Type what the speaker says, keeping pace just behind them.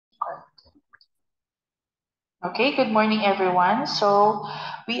Okay, good morning everyone. So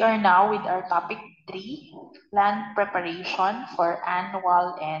we are now with our topic 3, land preparation for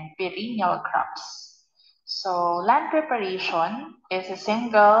annual and perennial crops. So land preparation is a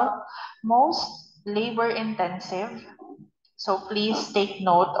single, most labor intensive. So please take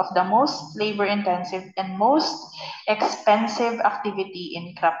note of the most labor intensive and most expensive activity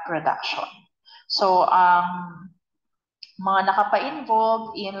in crop production. So mga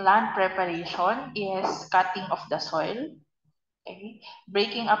nakapa-involve in land preparation is cutting of the soil, okay?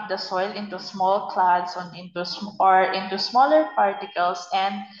 Breaking up the soil into small clods into smaller particles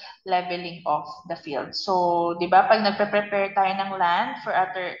and leveling of the field. So, 'di ba pag nagpe-prepare tayo ng land for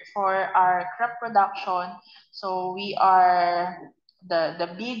our crop production, so we are the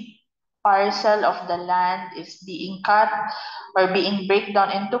big parcel of the land is being cut or being break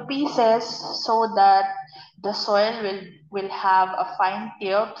down into pieces so that the soil will have a fine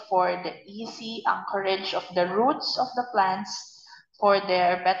tilt for the easy anchorage of the roots of the plants for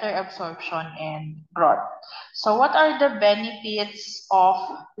their better absorption and growth. So what are the benefits of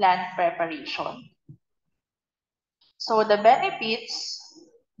land preparation? So the benefits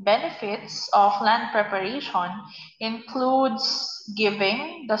of land preparation includes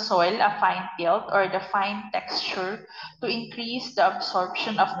giving the soil a fine tilt or the fine texture to increase the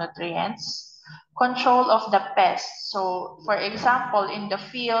absorption of nutrients, control of the pests. So for example, in the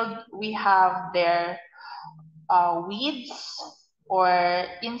field, we have their weeds or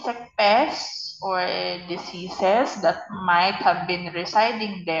insect pests or diseases that might have been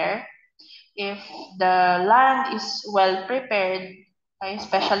residing there. If the land is well prepared, okay,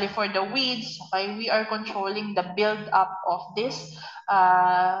 especially for the weeds, okay, we are controlling the build-up of these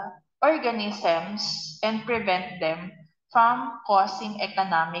organisms and prevent them from causing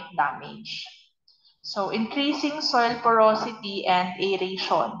economic damage. So increasing soil porosity and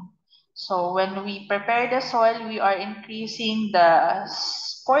aeration. So when we prepare the soil, we are increasing the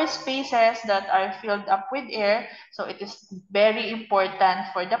pore spaces that are filled up with air. So it is very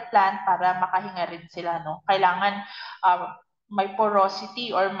important for the plant para makahinga rin sila, no? Kailangan may porosity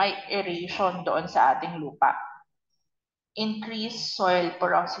or may aeration doon sa ating lupa. Increase soil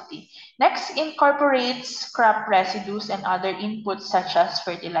porosity. Next, incorporates crop residues and other inputs such as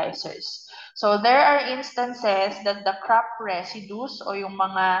fertilizers. So there are instances that the crop residues o yung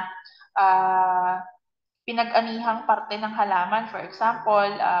mga pinag-anihang parte ng halaman, for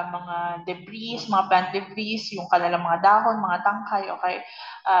example, mga debris, mga plant debris, yung kanilang mga dahon, mga tangkay, okay?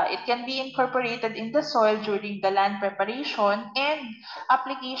 It can be incorporated in the soil during the land preparation and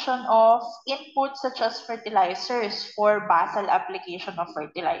application of inputs such as fertilizers for basal application of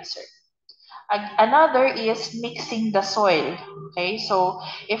fertilizer. Another is mixing the soil. Okay, so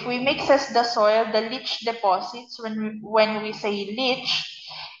if we mixes the soil, the leach deposits, when we say leach,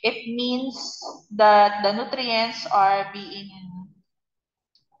 it means that the nutrients are being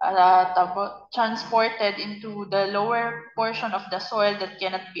transported into the lower portion of the soil that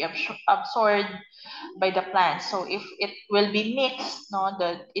cannot be absorbed by the plant. So if it will be mixed, no,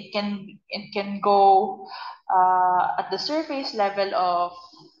 that it can go at the surface level of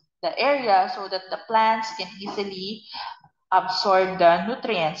the area so that the plants can easily absorb the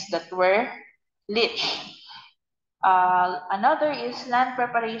nutrients that were leached. Another is land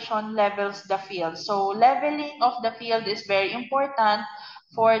preparation levels the field. So leveling of the field is very important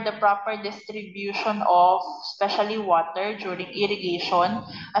for the proper distribution of especially water during irrigation,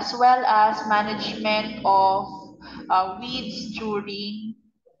 as well as management of weeds during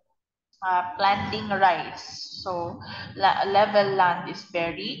planting rice. So level land is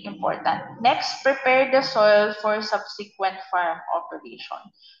very important. Next, prepare the soil for subsequent farm operation.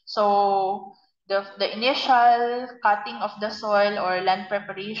 So the initial cutting of the soil or land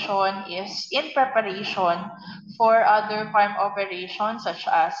preparation is in preparation for other farm operations such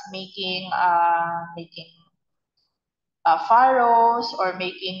as making furrows or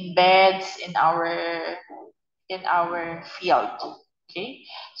making beds in our field. Okay,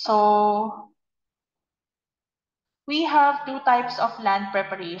 so we have two types of land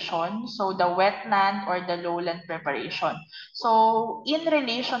preparation. So the wetland or the lowland preparation. So in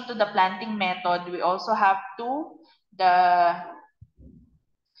relation to the planting method, we also have the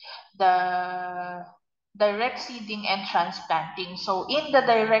direct seeding and transplanting. So in the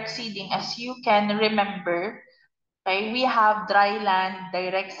direct seeding, as you can remember, okay, we have dry land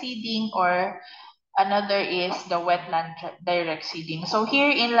direct seeding or another is the wetland direct seeding. So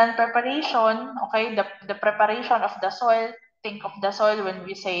here in land preparation, okay, the preparation of the soil, think of the soil when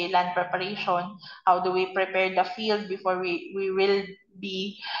we say land preparation. How do we prepare the field before we will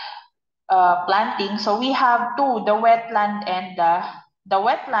be planting? So we have two, the wetland and the the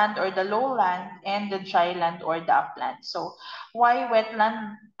wetland or the lowland, and the dryland or the upland. So why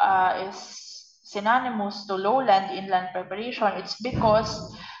wetland is synonymous to lowland in land preparation? It's because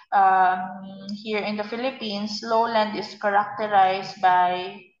here in the Philippines, lowland is characterized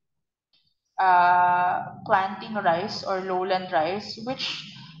by planting rice or lowland rice,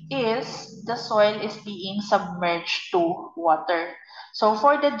 which is the soil is being submerged to water. So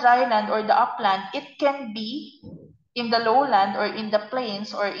for the dryland or the upland, it can be in the lowland or in the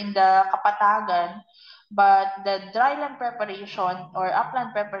plains or in the kapatagan, but the dryland preparation or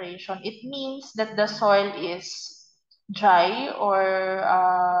upland preparation, it means that the soil is dry or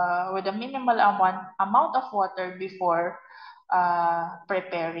with a minimal amount of water before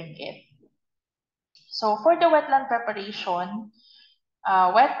preparing it. So for the wetland preparation,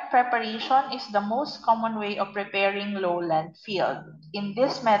 wet preparation is the most common way of preparing lowland field. In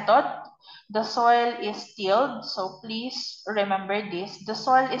this method, the soil is tilled, so please remember this, the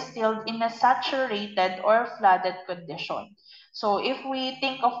soil is tilled in a saturated or flooded condition. So if we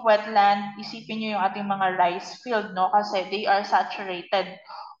think of wetland, isipin nyo yung ating mga rice field, no? Kasi they are saturated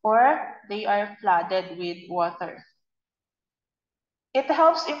or they are flooded with water. It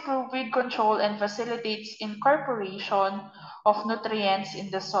helps improve weed control and facilitates incorporation of nutrients in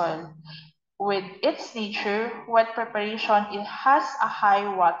the soil. With its nature, wet preparation, it has a high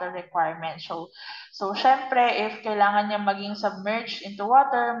water requirement. So syempre, if kailangan niya maging submerged into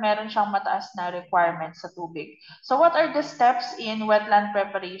water, meron siyang mataas na requirement sa tubig. So what are the steps in wetland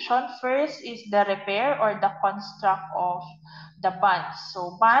preparation? First is the repair or the construct of the bands.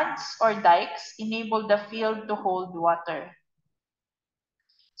 So bands or dikes enable the field to hold water.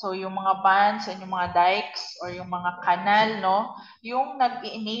 So, yung mga bands and yung mga dikes or yung mga kanal, no, yung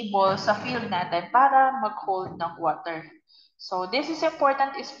nag-enable sa field natin para mag-hold ng water. So, this is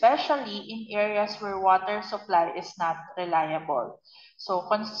important especially in areas where water supply is not reliable. So,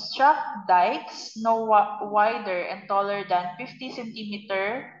 construct dikes no wider and taller than 50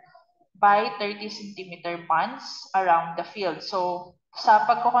 centimeter by 30 centimeter bands around the field. So, sa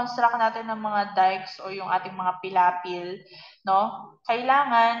pagko-construct natin ng mga dikes o yung ating mga pilapil, no,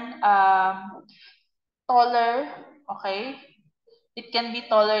 kailangan taller, okay? It can be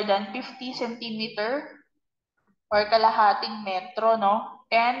taller than 50 centimeter or kalahating metro, no?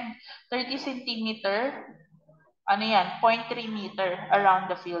 And 30 centimeter, ano yan, 0.3 meter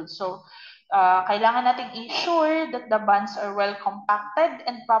around the field. So, kailangan nating ensure that the bands are well compacted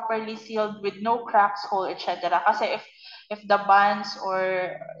and properly sealed with no cracks, hole, etc. Kasi if the bands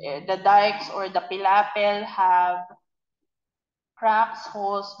or the dikes or the pilapil have cracks,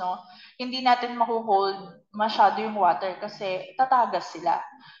 holes, no, hindi natin mahuhold masyado yung water kasi tatagas sila.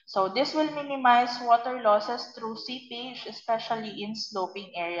 So this will minimize water losses through seepage, especially in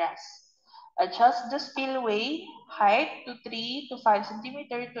sloping areas. Adjust the spillway height to 3 to 5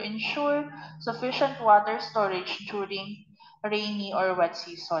 centimeter to ensure sufficient water storage during rainy or wet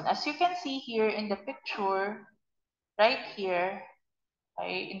season. As you can see here in the picture, right here,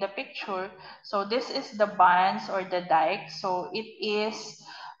 okay, in the picture. So this is the bands or the dike. So it is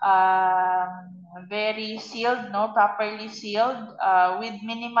very sealed, no, properly sealed with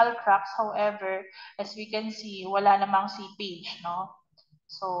minimal cracks. However, as we can see, wala namang seepage, no.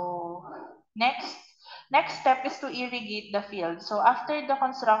 So next step is to irrigate the field. So after the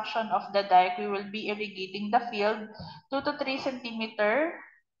construction of the dike, we will be irrigating the field 2 to 3 centimeter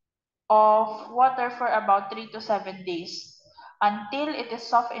of water for about 3 to 7 days until it is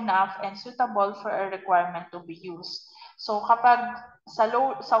soft enough and suitable for a requirement to be used. So kapag sa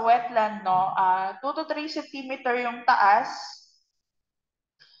wetland, no, 2 to 3 centimeter yung taas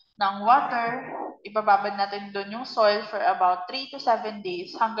ng water, ibababad natin doon yung soil for about 3 to 7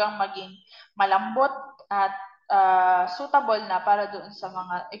 days hanggang maging malambot at suitable na para doon sa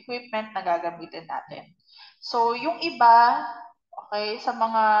mga equipment na gagamitin natin. So, yung iba, okay, sa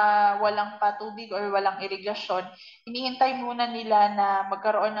mga walang patubig or walang irigasyon, hinihintay muna nila na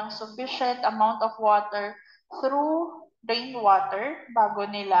magkaroon ng sufficient amount of water through rainwater bago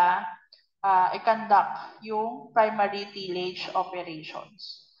nila i-conduct yung primary tillage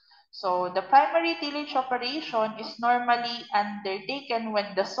operations. So, the primary tillage operation is normally undertaken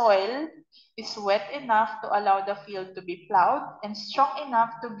when the soil is wet enough to allow the field to be plowed and strong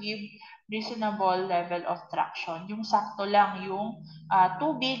enough to give reasonable level of traction. Yung sakto lang yung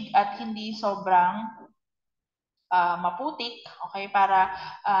tubig at hindi sobrang maputik, okay, para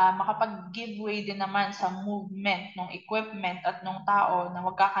makapag-give way din naman sa movement ng equipment at ng tao na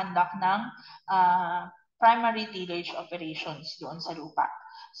magkakandak ng primary tillage operations doon sa lupa.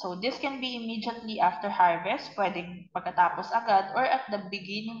 So this can be immediately after harvest, pwedeng pagkatapos agad, or at the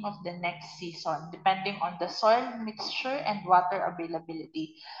beginning of the next season, depending on the soil mixture and water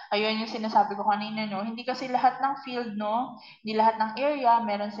availability. Ayun yung sinasabi ko kanina, no? Hindi kasi lahat ng field, no? Hindi lahat ng area,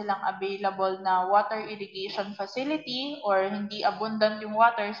 meron silang available na water irrigation facility or hindi abundant yung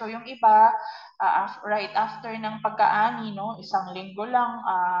water. So yung iba, right after ng pagkaani, no? Isang linggo lang,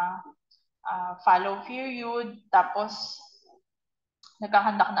 follow period, tapos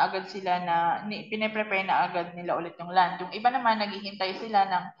nagkakandak na agad sila na pine-prepare na agad nila ulit yung land. Yung iba naman naghihintay sila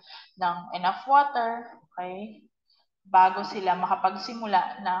ng enough water, okay? Bago sila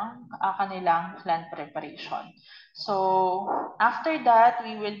makapagsimula ng kanilang land preparation. So, after that,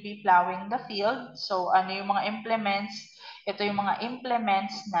 we will be plowing the field. So, ano yung mga implements? Ito yung mga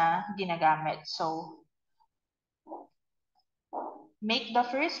implements na ginagamit. So, make the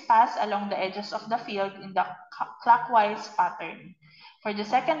first pass along the edges of the field in the clockwise pattern. For the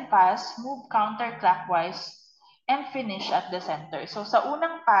second pass, move counterclockwise and finish at the center. So sa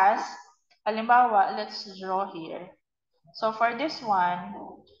unang pass, halimbawa, let's draw here. So for this one,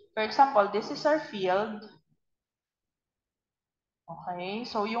 for example, this is our field. Okay,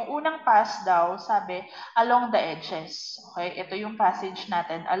 so yung unang pass daw, sabi, along the edges. Okay, ito yung passage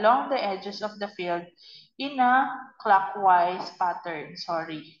natin. Along the edges of the field in a clockwise pattern.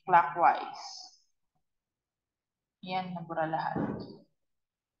 Sorry, clockwise. Yan, nabura lahat.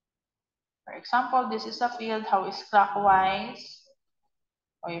 For example, this is a field. How is clockwise?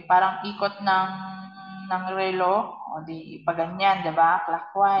 Okay, parang ikot ng relo. O di, paganyan, diba?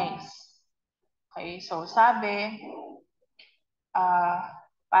 Clockwise. Okay, so sabi,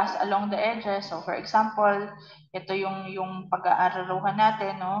 pass along the edges. So for example, ito yung pag-aararuhan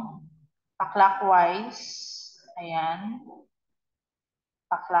natin, no? Pa-clockwise. Ayan.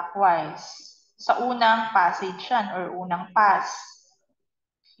 Pa-clockwise. Sa unang passage yan or unang pass.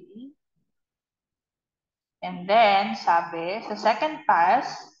 Okay. And then, sabi, sa second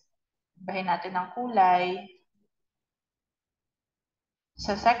pass, bahin natin ng kulay.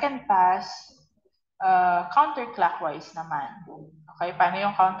 Sa second pass, counterclockwise naman. Okay, paano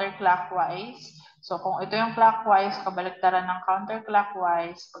yung counterclockwise? So, kung ito yung clockwise, kabaligtaran ng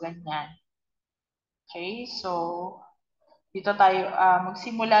counterclockwise, pag ganyan. Okay, so, dito tayo,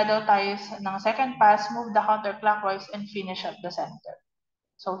 magsimula daw tayo ng second pass, move the counterclockwise and finish at the center.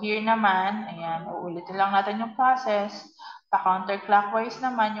 So, here naman, ayan, uulitin lang natin yung process. Pa-counterclockwise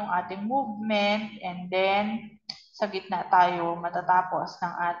naman yung ating movement and then, sa gitna tayo matatapos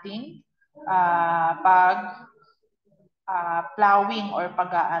ng ating plowing or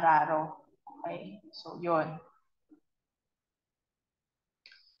pag-aararo. Okay? So, yun.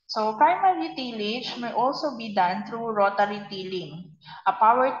 So, primary tillage may also be done through rotary tilling. A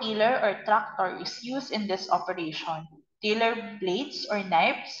power tiller or tractor is used in this operation. Tiller blades or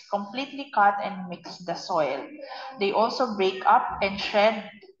knives completely cut and mix the soil. They also break up and shred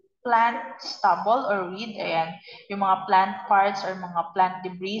plant stubble or weed. Ayan, yung mga plant parts or mga plant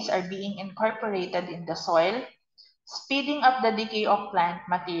debris are being incorporated in the soil, speeding up the decay of plant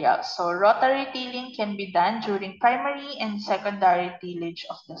materials. So rotary tilling can be done during primary and secondary tillage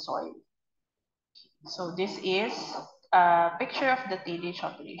of the soil. So this is a picture of the tillage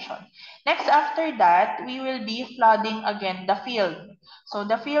operation. Next, after that, we will be flooding again the field. So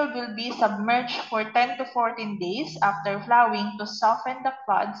the field will be submerged for 10 to 14 days after plowing to soften the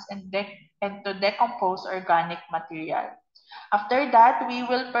floods and to decompose organic material. After that, we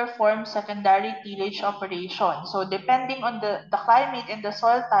will perform secondary tillage operation. So depending on the climate and the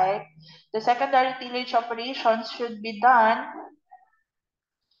soil type, the secondary tillage operations should be done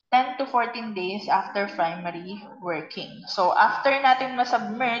 10 to 14 days after primary working. So after natin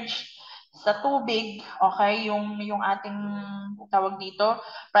ma-submerge sa tubig, okay, yung ating tawag dito,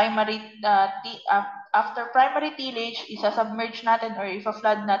 after primary tillage, isa-submerge natin or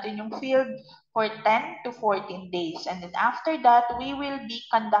ifa-flood natin yung field for 10 to 14 days. And then after that, we will be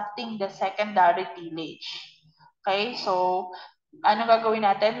conducting the secondary tillage. Okay, so ano gagawin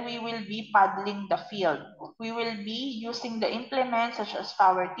natin? We will be paddling the field. We will be using the implements such as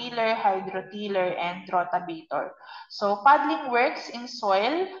power tiller, hydro tiller, and rotavator. So paddling works in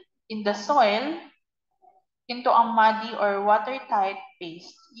the soil, into a muddy or watertight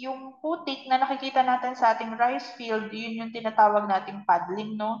paste. Yung putik na nakikita natin sa ating rice field, yun yung tinatawag nating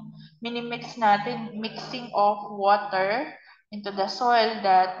paddling, no? Minimix natin, mixing of water into the soil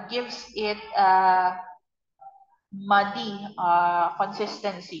that gives it muddy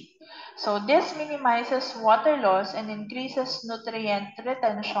consistency. So this minimizes water loss and increases nutrient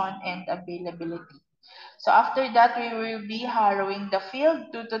retention and availability. So after that, we will be harrowing the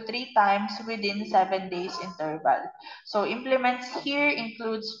field 2 to 3 times within 7 days interval. So implements here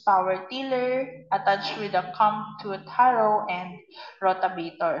includes power tiller attached with a comb-tooth harrow and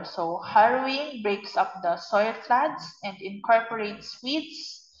rotavator. So harrowing breaks up the soil clads and incorporates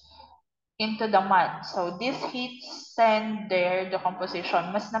weeds into the mud. So this heats send their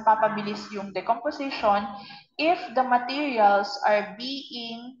decomposition. Mas napapabilis yung decomposition if the materials are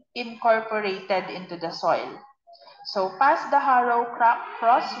being incorporated into the soil. So pass the harrow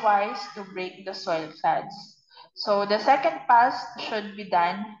crosswise to break the soil clads. So the second pass should be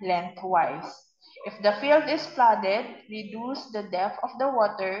done lengthwise. If the field is flooded, reduce the depth of the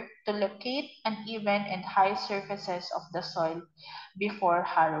water to locate uneven and high surfaces of the soil before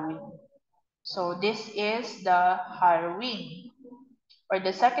harrowing. So this is the harrowing or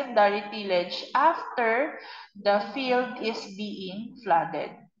the secondary tillage after the field is being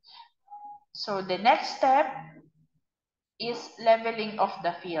flooded. So the next step is leveling of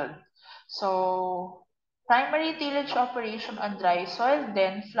the field. So primary tillage operation on dry soil,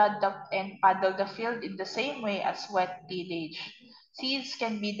 then flood up and paddle the field in the same way as wet tillage. Seeds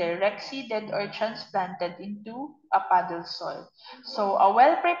can be direct seeded or transplanted into a paddle soil. So a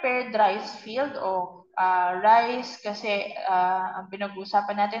well-prepared rice field o rice kasi ang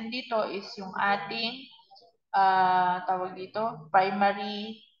pinag-uusapan natin dito is yung ating tawag dito,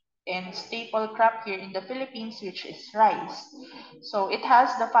 primary and staple crop here in the Philippines, which is rice. So it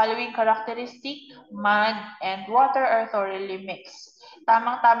has the following characteristic: mud and water are thoroughly mixed.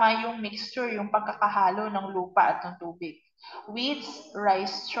 Tamang-tama yung mixture, yung pagkakahalo ng lupa at ng tubig. Weeds,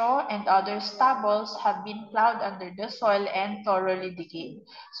 rice straw, and other stubbles have been plowed under the soil and thoroughly decayed.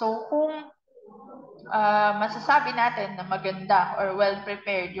 So kung masasabi natin na maganda or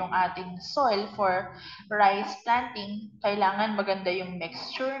well-prepared yung ating soil for rice planting, kailangan maganda yung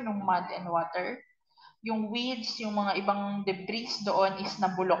mixture ng mud and water. Yung weeds, yung mga ibang debris doon is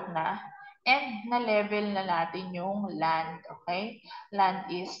nabulok na. And na-level na natin yung land, okay? Land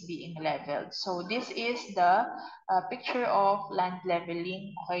is being leveled. So this is the picture of land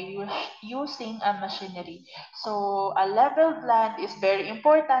leveling, okay, using a machinery. So a leveled land is very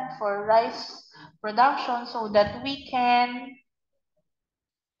important for rice production so that uh,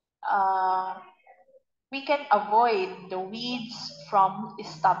 we can avoid the weeds from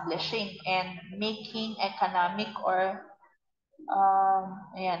establishing and making economic or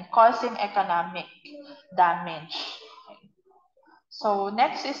causing economic damage. So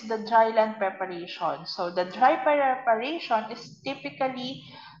next is the dry land preparation. So the dry preparation is typically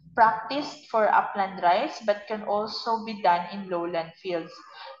practiced for upland rice but can also be done in lowland fields.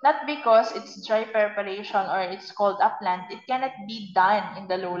 Not because it's dry preparation or it's called upland, it cannot be done in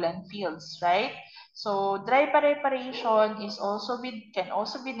the lowland fields, right? So dry preparation can also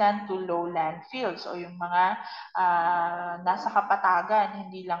be done to lowland fields o yung mga nasa kapatagan,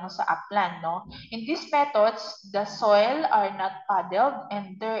 hindi lang sa upland, no? In these methods, the soil are not paddled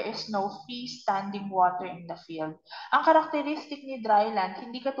and there is no free-standing water in the field. Ang karakteristik ni dryland,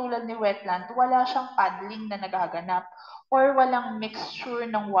 hindi katulad ni wetland, wala siyang paddling na nagaganap or walang mixture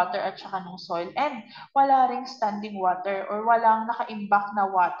ng water at saka ng soil and wala ring standing water or walang nakaimbak na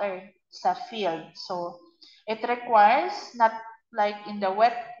water sa field. So, it requires, not like in the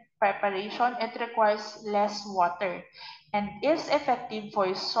wet preparation, it requires less water and is effective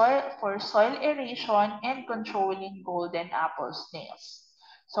for soil aeration and controlling golden apple snails.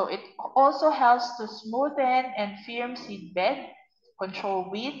 So it also helps to smoothen and firm seed bed,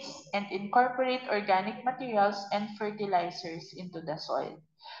 control weeds, and incorporate organic materials and fertilizers into the soil.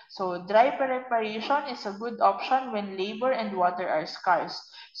 So dry preparation is a good option when labor and water are scarce.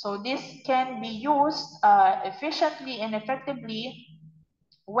 So this can be used efficiently and effectively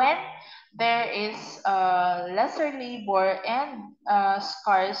when there is lesser labor and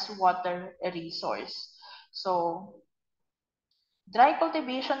scarce water resource. So dry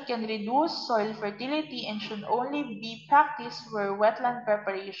cultivation can reduce soil fertility and should only be practiced where wetland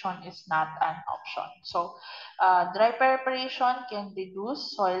preparation is not an option. So, dry preparation can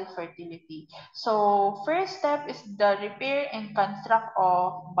reduce soil fertility. So, first step is the repair and construct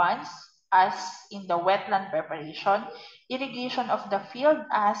of bunds as in the wetland preparation, irrigation of the field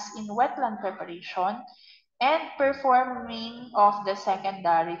as in wetland preparation, and performing of the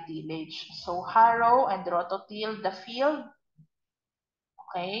secondary tillage. So, harrow and rototill the field.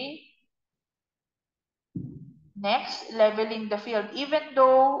 Okay. Next, leveling the field. Even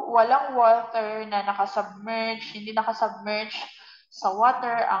though walang water na nakasubmerge, hindi nakasubmerge sa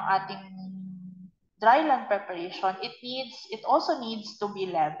water ang ating dryland preparation, it also needs to be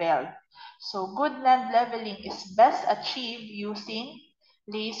leveled. So good land leveling is best achieved using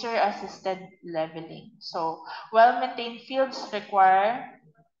laser-assisted leveling. So, well-maintained fields require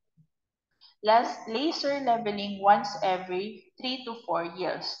laser leveling once every 3 to 4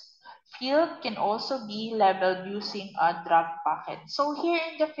 years. Field can also be leveled using a drug packet. So here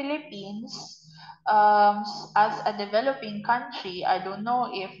in the Philippines, as a developing country, I don't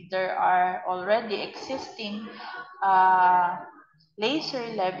know if there are already existing uh,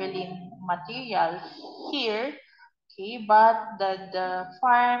 laser leveling material here. Okay, but the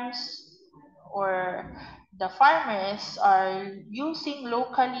farms or the farmers are using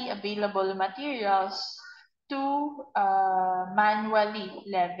locally available materials to manually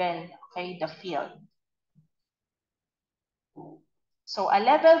level, okay, the field. So a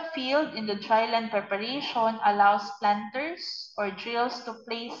level field in the dryland preparation allows planters or drills to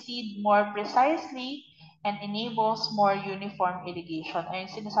place seed more precisely and enables more uniform irrigation. Ayun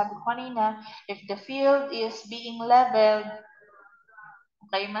sinasabi ko kanina, if the field is being leveled,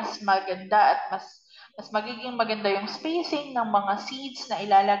 okay, mas maganda at mas magiging maganda yung spacing ng mga seeds na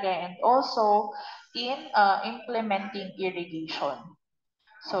ilalagay and also in implementing irrigation.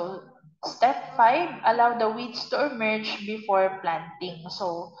 So, step 5, allow the weeds to emerge before planting.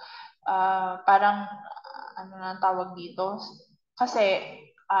 So, parang, ano na tawag dito? Kasi,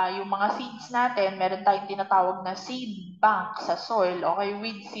 yung mga seeds natin, meron tayong tinatawag na seed bank sa soil. Okay,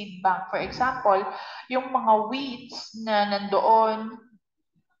 weed seed bank. For example, yung mga weeds na nandoon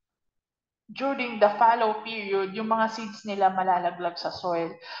during the fallow period, yung mga seeds nila malalaglag sa soil.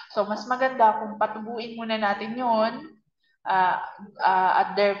 So, mas maganda kung patubuin muna natin yun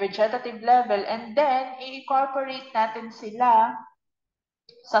at their vegetative level and then i-incorporate natin sila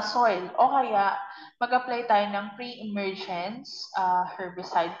sa soil o kaya mag-apply tayo ng pre-emergence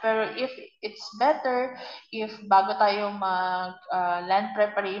herbicide. Pero if it's better if bago tayo mag land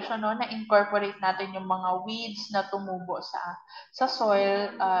preparation no, na incorporate natin yung mga weeds na tumubo sa soil,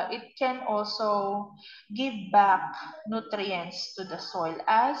 it can also give back nutrients to the soil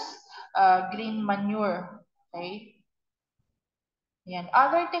as green manure. Okay? Yan.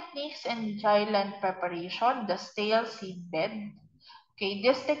 Other techniques in dry land preparation, the stale seed bed. Okay,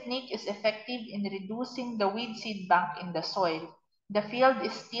 this technique is effective in reducing the weed seed bank in the soil. The field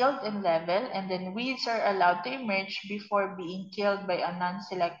is tilled and level, and then weeds are allowed to emerge before being killed by a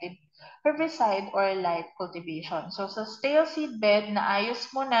non-selective herbicide or light cultivation. So, sa stale seed bed, naayos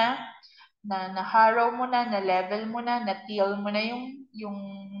mo na harrow mo na level mo na till mo na yung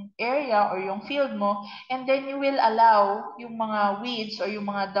area or yung field mo, and then you will allow yung mga weeds or yung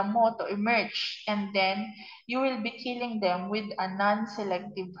mga damo to emerge, and then you will be killing them with a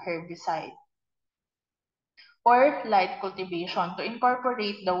non-selective herbicide or light cultivation to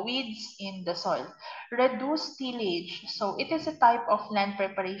incorporate the weeds in the soil. Reduce tillage. So it is a type of land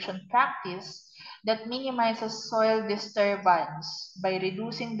preparation practice that minimizes soil disturbance by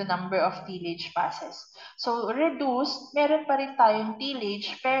reducing the number of tillage passes. So reduce, meron pa rin tayong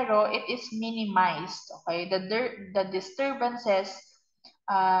tillage pero it is minimized. Okay, the disturbances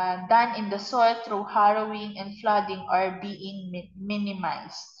done in the soil through harrowing and flooding are being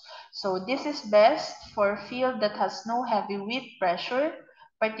minimized. So this is best for field that has no heavy weed pressure,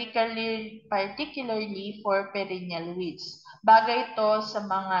 particularly for perennial weeds. Bagay ito sa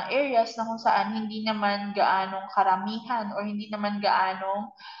mga areas na kung saan hindi naman gaanong karamihan or hindi naman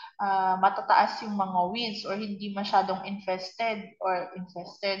gaanong matataas yung mga weeds or hindi masyadong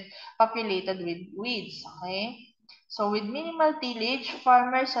populated with weeds. Okay? So with minimal tillage,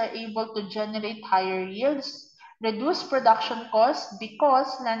 farmers are able to generate higher yields, reduce production costs because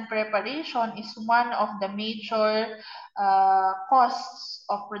land preparation is one of the major costs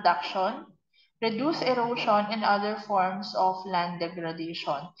of production, reduce erosion and other forms of land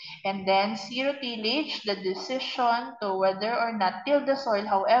degradation. And then zero tillage, the decision to whether or not till the soil.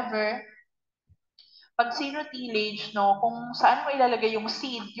 However, pag zero tillage, no, kung saan mo ilalagay yung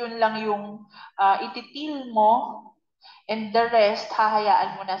seed, yun lang yung ititil mo. And the rest,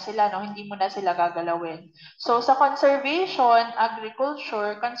 hahayaan mo na sila, no? Hindi mo na sila gagalawin. So, sa conservation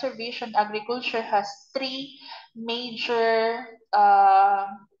agriculture has three major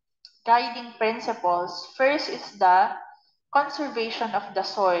guiding principles. First is the conservation of the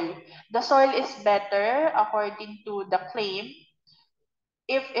soil. The soil is better, according to the claim,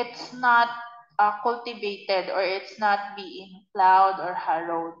 if it's not cultivated or it's not being plowed or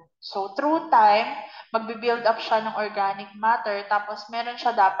harrowed. So, through time, magbe-build up siya ng organic matter, tapos meron siya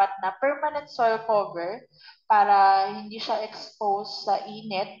dapat na permanent soil cover para hindi siya exposed sa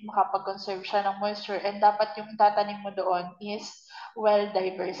init, makapag-conserve siya ng moisture, and dapat yung tatanim mo doon is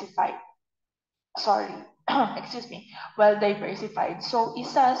well-diversified. Sorry, excuse me, well-diversified. So,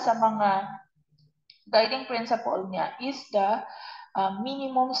 isa sa mga guiding principle niya is the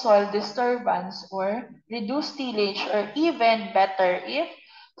minimum soil disturbance or reduced tillage, or even better if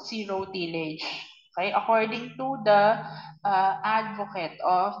zero tillage. Okay, according to the advocate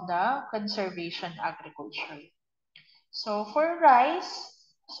of the conservation agriculture. So for rice,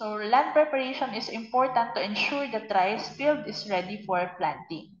 so land preparation is important to ensure that rice field is ready for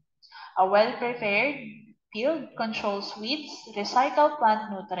planting. A well-prepared field controls weeds, recycles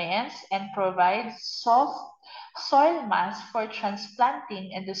plant nutrients, and provides soft soil mass for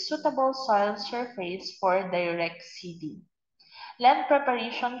transplanting and a suitable soil surface for direct seeding. Land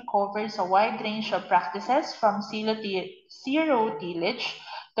preparation covers a wide range of practices from zero tillage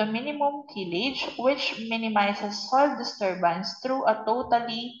to minimum tillage, which minimizes soil disturbance through a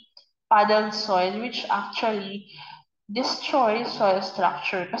totally paddled soil, which actually destroys soil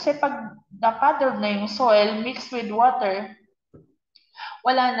structure. Kasi pag napaddled na yung soil mixed with water,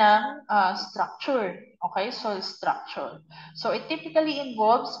 wala nang structure. Okay, soil structure. So it typically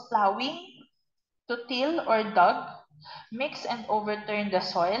involves plowing to till or dug, mix and overturn the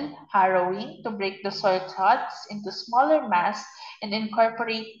soil, harrowing to break the soil clods into smaller mass, and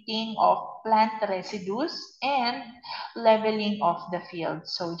incorporating of plant residues, and leveling of the field.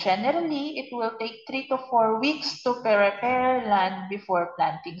 So generally, it will take 3 to 4 weeks to prepare land before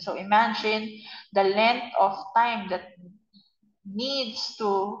planting. So imagine the length of time that needs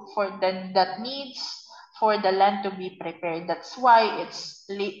to for the that needs for the land to be prepared. That's why it's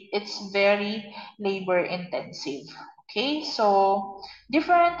very labor intensive. Okay, so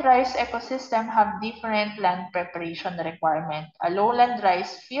different rice ecosystem have different land preparation requirement. A lowland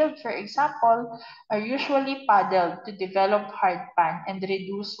rice field, for example, are usually paddled to develop hard pan and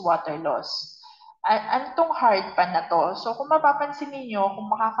reduce water loss. Ano tong hard pan na to? So kung mapapansin niyo,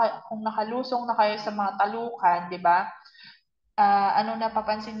 kung nakalusong na kayo sa mga talukan, 'di ba? Ano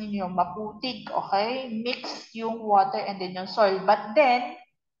napapansin niyo, maputik, okay? Mix yung water and then yung soil. But then,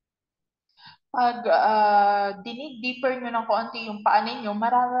 pag dinig deeper nyo ng konti yung paa ninyo,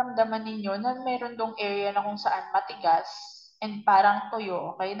 mararamdaman ninyo na meron dong area na kung saan matigas and parang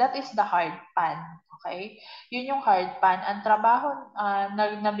tuyo, okay? That is the hard pan, okay? Yun yung hard pan. Ang trabaho,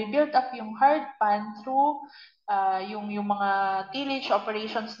 nabibuild up yung hard pan through yung mga tillage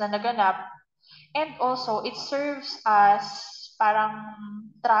operations na naganap. And also, it serves as parang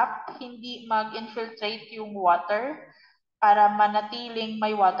trap, hindi mag-infiltrate yung water para manatiling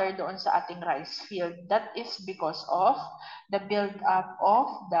may water doon sa ating rice field. That is because of the build-up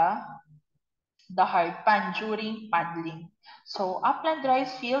of the hard pan during paddling. So upland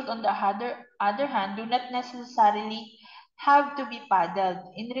rice field, on the other hand, do not necessarily have to be paddled.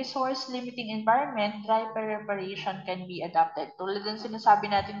 In resource-limiting environment, dry preparation can be adapted. Tulad ng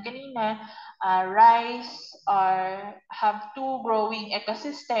sinasabi natin kanina, rice have two growing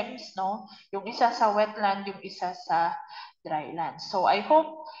ecosystems, no? Yung isa sa wetland, yung isa sa dryland. So I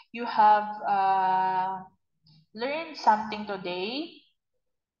hope you have learned something today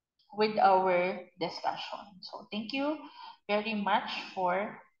with our discussion. So thank you very much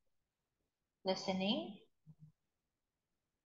for listening.